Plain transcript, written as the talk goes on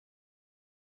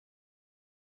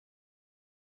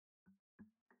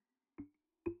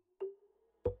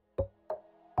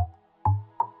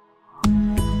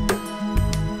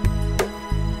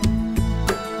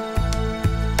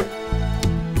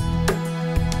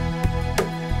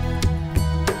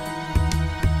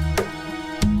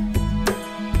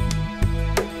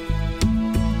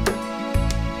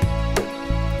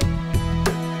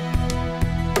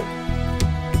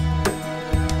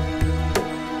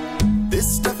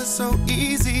so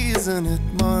easy, isn't it,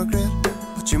 Margaret?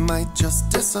 But you might just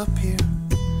disappear,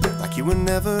 like you were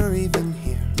never even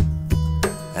here.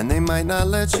 And they might not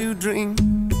let you dream,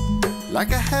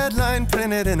 like a headline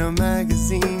printed in a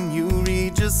magazine. You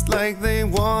read just like they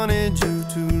wanted you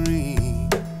to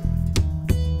read.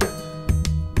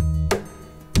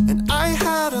 And I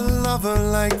had a lover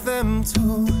like them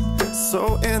too,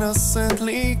 so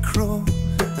innocently cruel.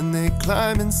 And they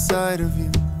climb inside of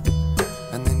you,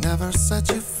 and they never set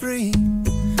you free.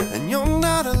 And you're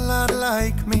not a lot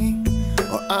like me,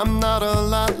 or I'm not a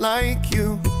lot like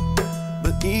you,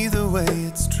 but either way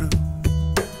it's true.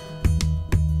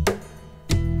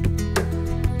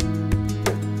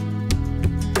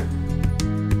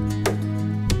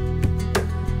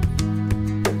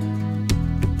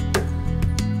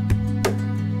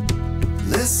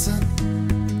 Listen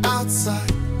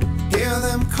outside, hear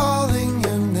them calling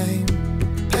your name.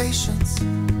 Patience,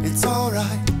 it's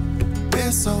alright,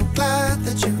 we're so glad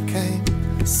that you came.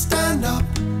 Stand up,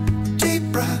 deep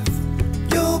breath,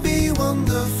 you'll be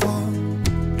wonderful.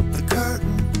 The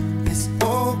curtain is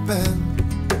open,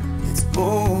 it's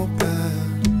open.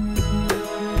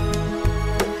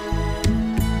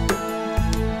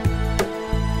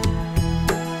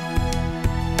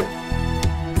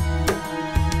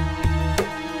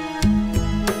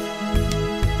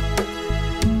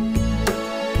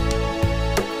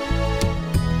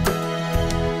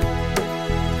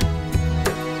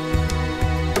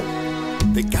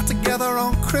 They got together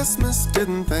on Christmas,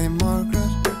 didn't they, Margaret?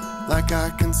 Like I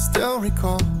can still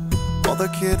recall all the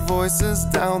kid voices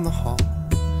down the hall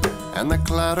and the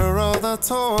clatter of the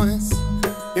toys.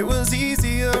 It was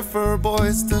easier for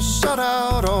boys to shut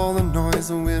out all the noise,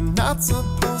 and we're not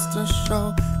supposed to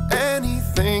show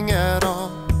anything at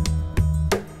all.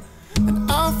 And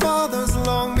our fathers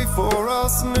long before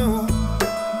us knew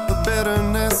the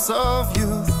bitterness of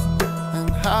youth and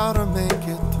how to make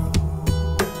it through.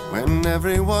 When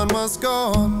everyone was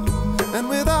gone, and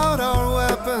without our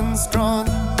weapons drawn,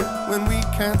 when we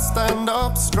can't stand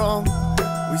up strong,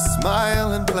 we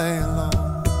smile and play along.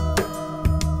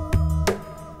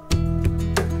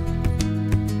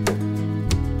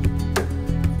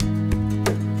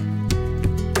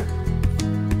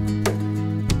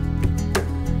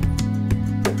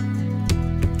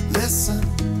 Listen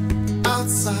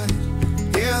outside,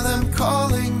 hear them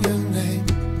calling your name.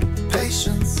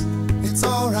 Patience, it's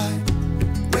alright,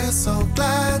 we're so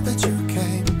glad that you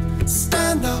came.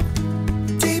 Stand up,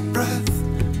 deep breath,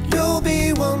 you'll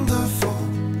be wonderful.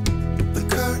 The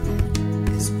curtain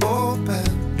is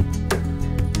open.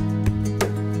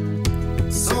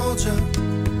 Soldier,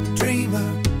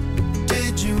 dreamer,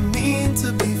 did you mean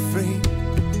to be free?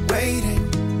 Waiting,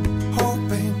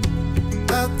 hoping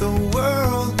that the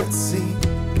world would see.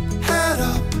 Head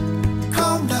up,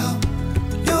 calm down,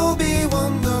 you'll be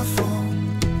wonderful.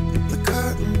 The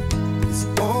curtain is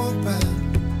open.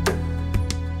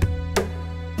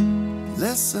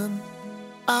 Listen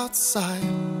outside,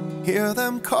 hear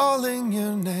them calling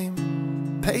your name.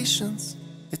 Patience,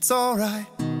 it's alright,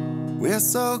 we're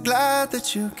so glad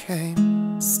that you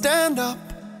came. Stand up,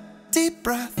 deep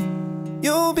breath,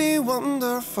 you'll be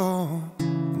wonderful.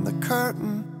 And the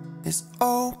curtain is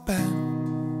open.